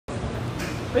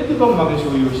Pwede bang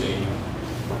makisuyo sa inyo?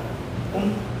 Kung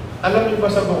alam niyo ba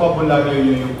sa vocabulary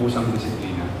niyo yung kusang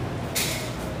disiplina?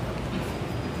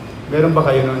 Meron ba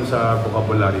kayo nun sa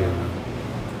vocabulary niyo?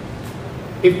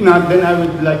 If not, then I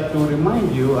would like to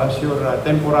remind you as your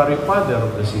temporary father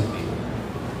of the city.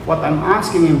 What I'm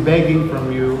asking and begging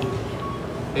from you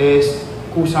is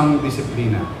kusang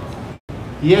disiplina.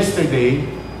 Yesterday,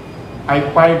 I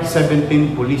fired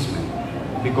 17 policemen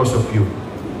because of you.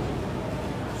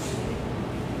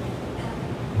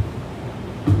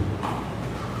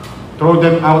 Throw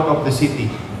them out of the city.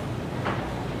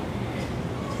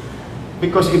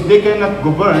 Because if they cannot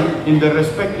govern in the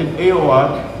respective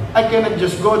AOR, I cannot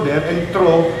just go there and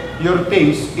throw your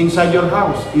things inside your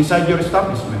house, inside your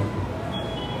establishment.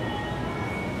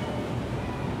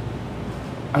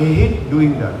 I hate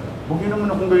doing that. Huwag niyo naman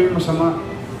akong gawin masama.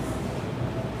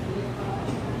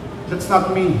 That's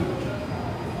not me.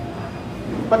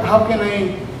 But how can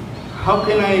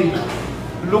I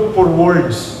look for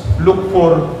words, look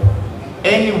for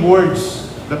any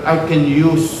words that I can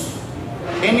use,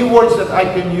 any words that I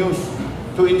can use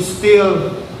to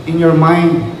instill in your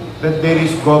mind that there is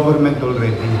government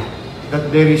already, that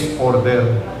there is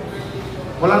order.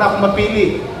 Wala na akong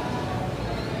mapili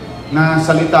na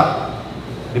salita,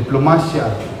 diplomasya,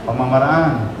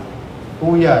 pamamaraan,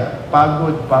 puyat,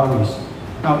 pagod, pawis.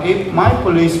 Now, if my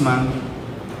policemen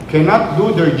cannot do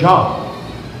their job,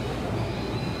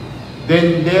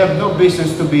 then they have no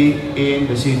business to be in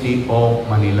the city of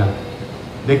Manila.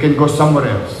 They can go somewhere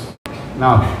else.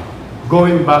 Now,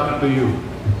 going back to you.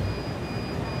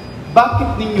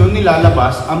 Bakit ninyo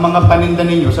nilalabas ang mga paninda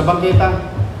ninyo sa bangketa?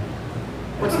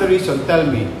 What's the reason? Tell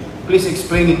me. Please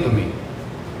explain it to me.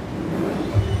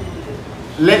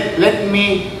 Let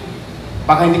me,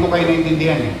 baka hindi ko kayo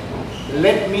naintindihan eh.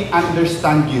 Let me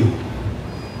understand you.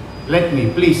 Let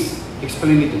me, please,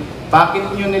 explain it.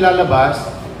 Bakit nyo nilalabas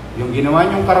yung ginawa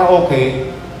nyong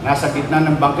karaoke nasa gitna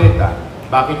ng bangketa?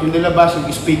 Bakit nyo nilabas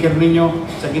yung speaker ninyo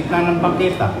sa gitna ng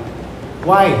bangketa?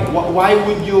 Why? Why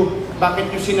would you, bakit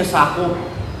nyo sinasako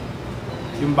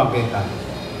yung bangketa?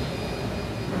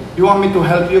 You want me to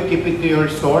help you keep it to your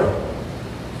store?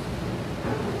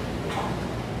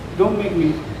 Don't make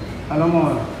me, alam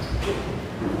mo,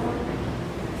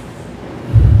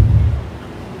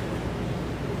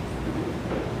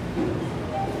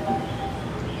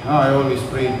 I always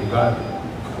pray to God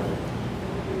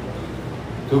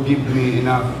to give me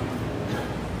enough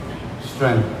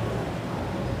strength,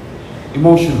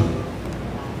 emotional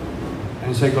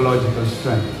and psychological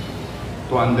strength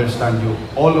to understand you,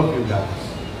 all of you guys.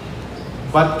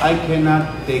 But I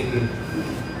cannot take it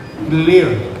clear.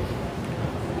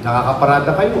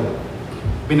 Nakakaparada kayo.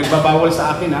 Pinagbabawal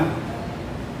sa akin ha.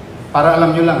 Para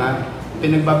alam nyo lang ha,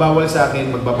 pinagbabawal sa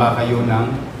akin, magbaba kayo ng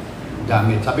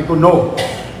gamit. Sabi ko, no.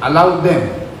 Allow them.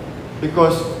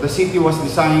 Because the city was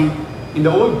designed in the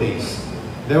old days.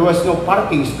 There was no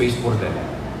parking space for them.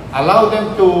 Allow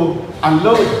them to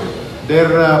unload their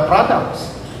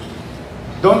products.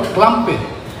 Don't clump it.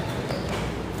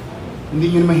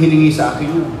 Hindi nyo naman hiningi sa akin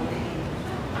yun.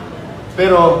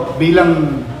 Pero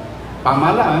bilang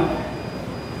pamahalaan,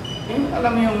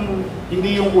 alam mo yung, hindi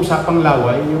yung usapang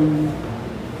laway, yung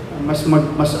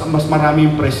mas marami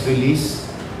yung press release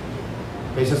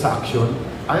kaysa sa action.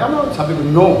 Sabi ko,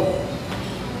 no.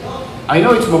 I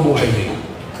know it's mabuhay din.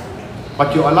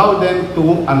 But you allow them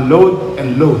to unload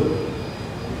and load.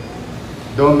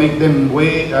 Don't make them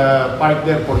park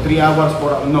there for 3 hours.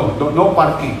 No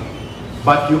parking.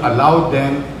 But you allow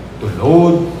them to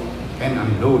load and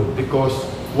unload because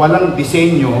walang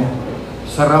disenyo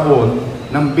sa raon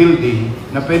ng building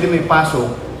na pwede may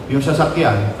pasok yung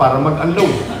sasakyan para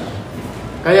mag-unload.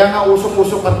 Kaya nga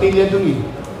usok-usok kartilya dun eh.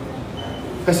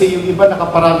 Kasi yung iba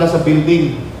nakaparada sa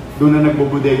building, doon na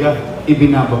nagbubudega,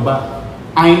 ibinababa.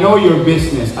 I know your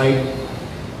business. I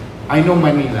know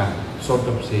Manila, sort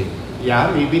of say.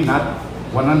 Yeah, maybe not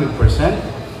 100%.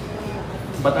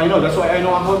 But I know, that's why I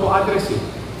know how to address it.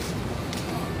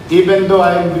 Even though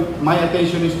my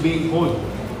attention is being called,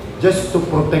 just to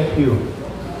protect you.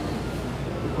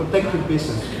 Protect your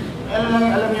business.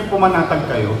 Alam niyo, pumanatag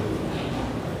kayo.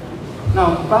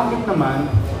 Now, bakit naman,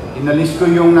 inalis ko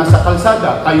yung nasa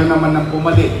kalsada, kayo naman ang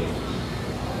pumalit?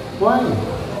 Why?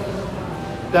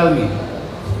 Tell me.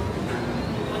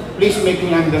 Please make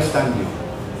me understand you.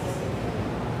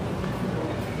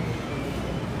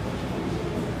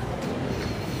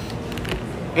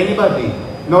 Anybody?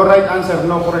 No right answer,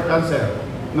 no correct answer,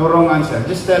 no wrong answer.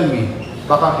 Just tell me.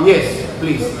 Baka, yes,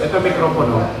 please. Ito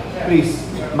mikropono. Please,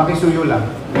 makisuyo lang.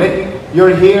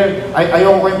 You're here.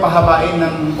 Ayaw ko yung pahabain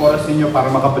ng oras ninyo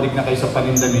para makabalik na kayo sa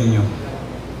paninda ninyo.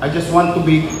 I just want to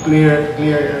be clear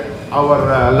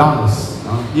our lungs.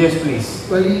 No? Yes, please.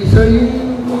 Bali, sir,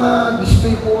 yung mga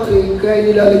display po kasi kaya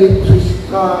nilalagay po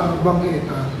sa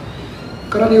bangketa.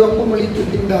 Karaniwan po maliit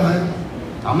yung tindahan.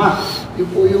 Tama. Yun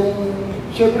po yung,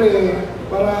 syempre,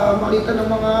 para makita ng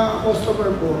mga customer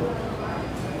po.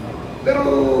 Pero,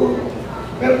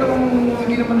 meron namang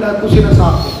hindi naman lahat po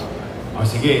sinasakot. O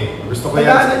sige, gusto ko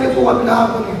yan. Pagdaanan niyo po kami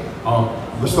kahapon eh. O,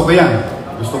 gusto ko yan.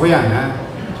 Gusto ko yan, ha?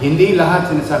 Hindi lahat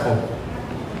sinasakop.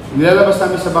 Nilalabas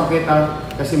namin sa bangketa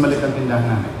kasi maliit ang tindahan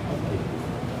namin.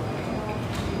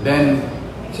 Then,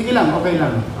 sige lang, okay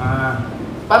lang.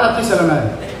 Para at least alam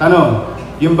na. Tanong,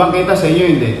 yung bangketa sa inyo,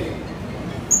 hindi.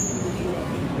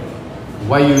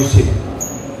 Why use it?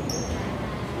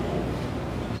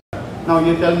 Now,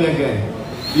 you tell me again.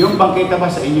 Yung bangketa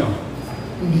ba sa inyo?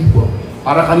 Hindi po.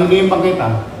 Para kanino yung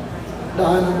bangketa?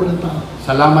 Daanan ko ng tao.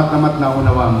 Salamat naman na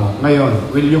unawa mo.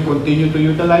 Ngayon, will you continue to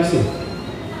utilize it?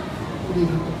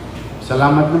 Hindi na po.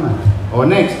 Salamat naman. O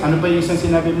next, ano pa yung isang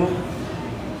sinabi mo?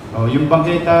 O yung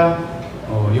bangketa,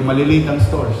 o yung malilitang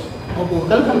stores. Opo.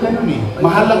 Talagang ganun eh.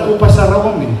 Mahal po pa sa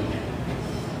rawang eh.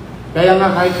 Kaya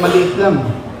nga kahit maliit lang.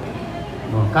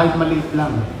 O, kahit maliit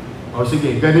lang. O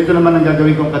sige, ganito naman ang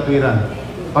gagawin kong katwiran.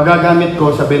 Pagagamit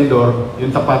ko sa vendor,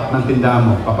 yung tapat ng tindahan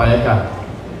mo, papayag ka.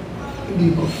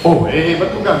 Hindi po. Oh,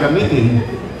 ba't mo gagamitin?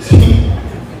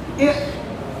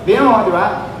 Di mo, di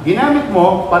ba? Ginamit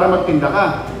mo para magtinda ka.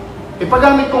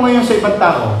 Pagamit ko ngayon sa ibang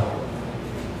tao,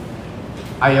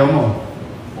 ayaw mo.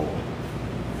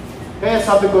 Kaya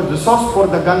sabi ko, the sauce for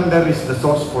the gander is the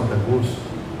sauce for the goose.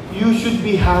 You should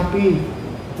be happy.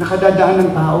 Nakadadaan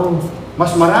ng tao.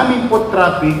 Mas maraming foot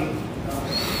traffic,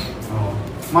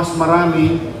 mas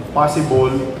marami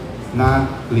possible na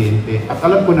kliyente. At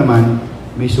alam ko naman,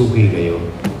 may suki kayo.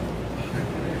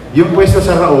 Yung pwesto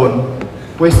sa Raon,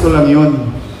 pwesto lang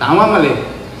yun. Tama, mali.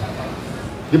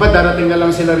 Di ba darating na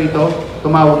lang sila rito,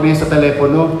 tumawag na sa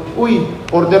telepono, uy,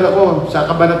 order ako, sa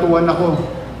Kabanatuan ako.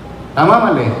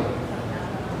 Tama, mali.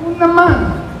 Oo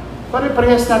naman.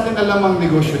 Pare-parehas natin alam ang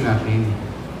negosyo natin.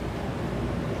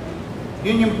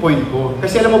 Yun yung point ko.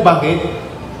 Kasi alam mo bakit?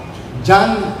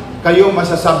 Diyan kayo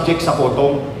masasubject sa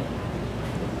kotong.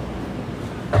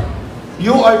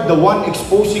 You are the one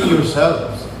exposing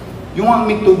yourselves. You want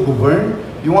me to govern?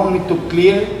 You want me to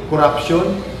clear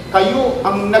corruption? Kayo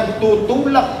ang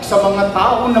nagtutulak sa mga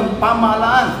tao ng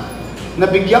pamahalaan.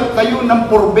 Nabigyan kayo ng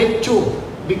porbetsyo.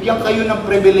 Bigyan kayo ng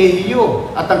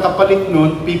pribilehiyo. At ang kapalit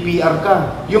nun, PPR ka.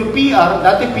 Yung PR,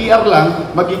 dati PR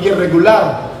lang, magiging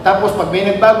regular. Tapos pag may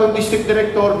nagbagong district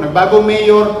director, nagbagong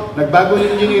mayor, nagbagong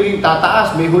engineering,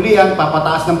 tataas, may hulihan,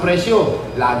 papataas ng presyo.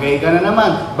 Lagay ka na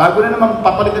naman. Bago na naman,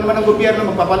 papalit na naman ng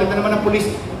gobyerno, magpapalit na naman ng pulis,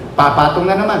 papatong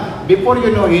na naman. Before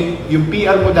you know it, yung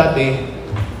PR mo dati,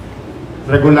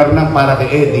 regular nang para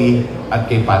kay Eddie at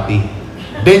kay Patty.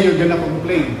 Then you're gonna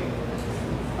complain.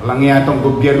 Alang yatong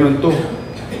gobyerno to,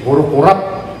 puro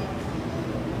kurap.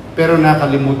 Pero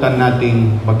nakalimutan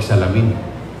nating magsalamin.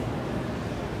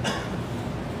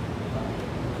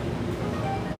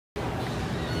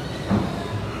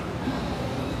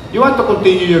 You want to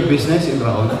continue your business in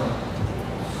Raon?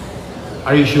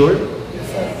 Are you sure? Yes,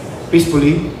 sir.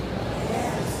 Peacefully?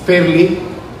 Yes. Fairly?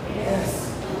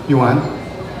 Yes. You want?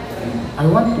 I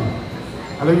want to.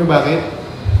 Alam niyo bakit?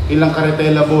 Ilang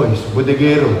karetela boys,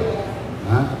 bodegero,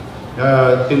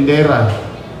 tindera,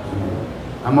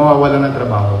 ang mawawala ng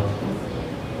trabaho.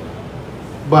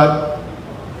 But,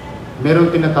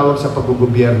 meron tinatawag sa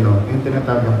paggugobyerno, yung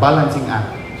tinatawag na balancing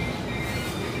act.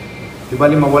 Di ba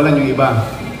mawalan yung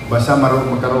iba? Basta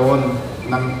magkaroon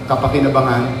ng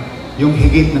kapakinabangan yung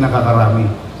higit na nakakarami.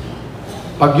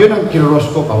 Pag yun ang kinuros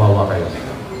ko, kawawa kayo.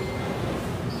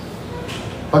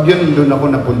 Pag yun doon ako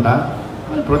napunta,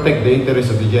 I'll protect the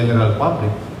interest of the general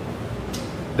public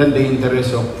than the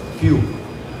interest of few.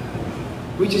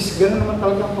 Which is, gano'n naman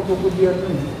talaga ang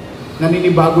pagkugobyerno.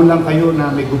 Naninibago lang kayo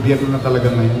na may gobyerno na talaga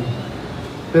ngayon.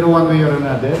 Pero one way or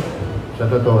another,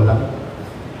 sa totoo lang,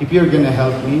 if you're gonna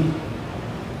help me,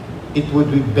 it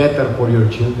would be better for your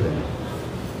children,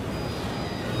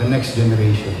 the next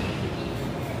generation.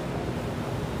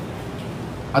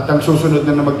 At ang susunod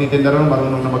na magtitinda ron,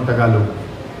 marunong na magtagalog.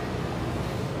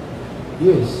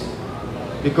 Yes.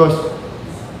 Because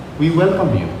we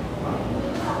welcome you.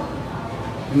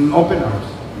 In open arms.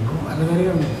 Ano na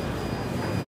yun?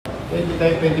 Kaya hindi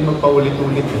tayo pwede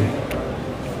magpaulit-ulit eh.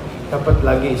 Dapat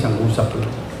lagi isang usap eh.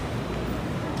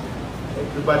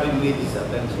 Everybody needs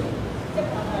attention.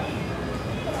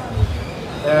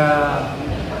 Kaya,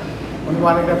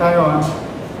 maliwanag na tayo ha.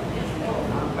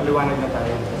 Maliwanag na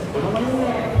tayo. Huwag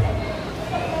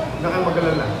na kang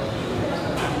mag-alala.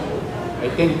 I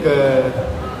think,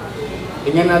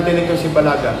 tingnan natin ito si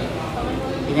Balaga.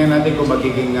 tingnan natin kung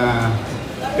magiging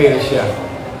fair siya.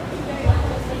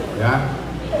 Yeah?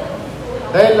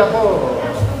 Dahil ako,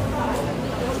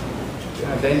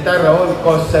 the entire round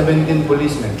cost 17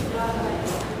 policemen.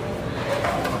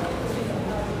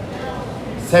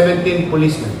 17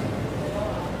 policemen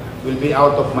will be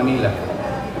out of Manila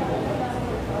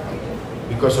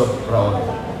because of Raon.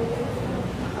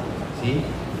 See?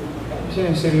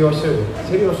 Kasi seryoso eh.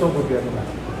 Seryoso gobyerno.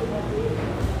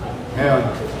 Ngayon,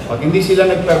 pag hindi sila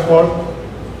nag-perform,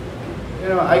 you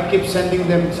know, I keep sending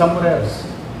them somewhere else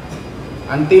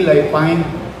until I find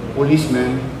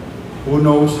policemen who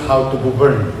knows how to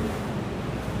govern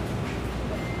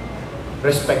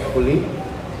respectfully,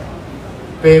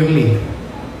 fairly,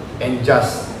 and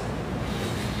just.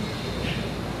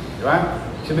 Diba?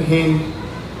 Sabihin,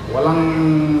 walang,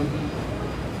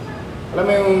 alam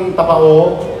mo yung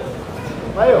tapao,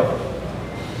 kayo,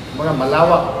 mga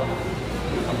malawak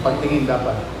ang pagtingin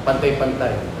dapat,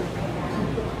 pantay-pantay.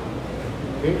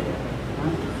 Okay?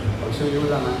 Pagsuyo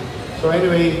lang ha. So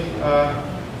anyway,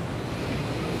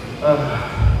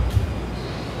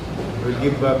 we'll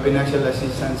give financial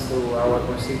assistance to our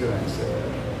constituents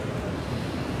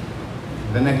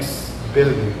the next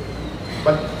building.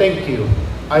 But thank you.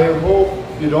 I hope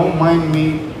you don't mind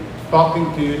me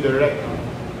talking to you directly.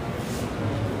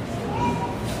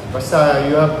 Basta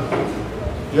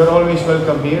you're always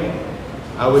welcome here.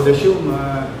 I would assume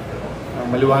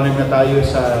maliwanag na tayo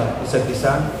sa isa't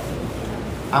isa.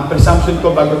 Ang presumption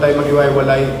ko bago tayo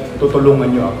maghiwa-hiwalay,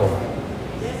 tutulungan niyo ako.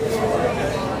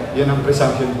 Yan ang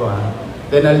presumption ko ha.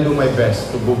 Then I'll do my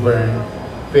best to govern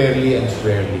fairly and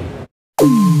squarely.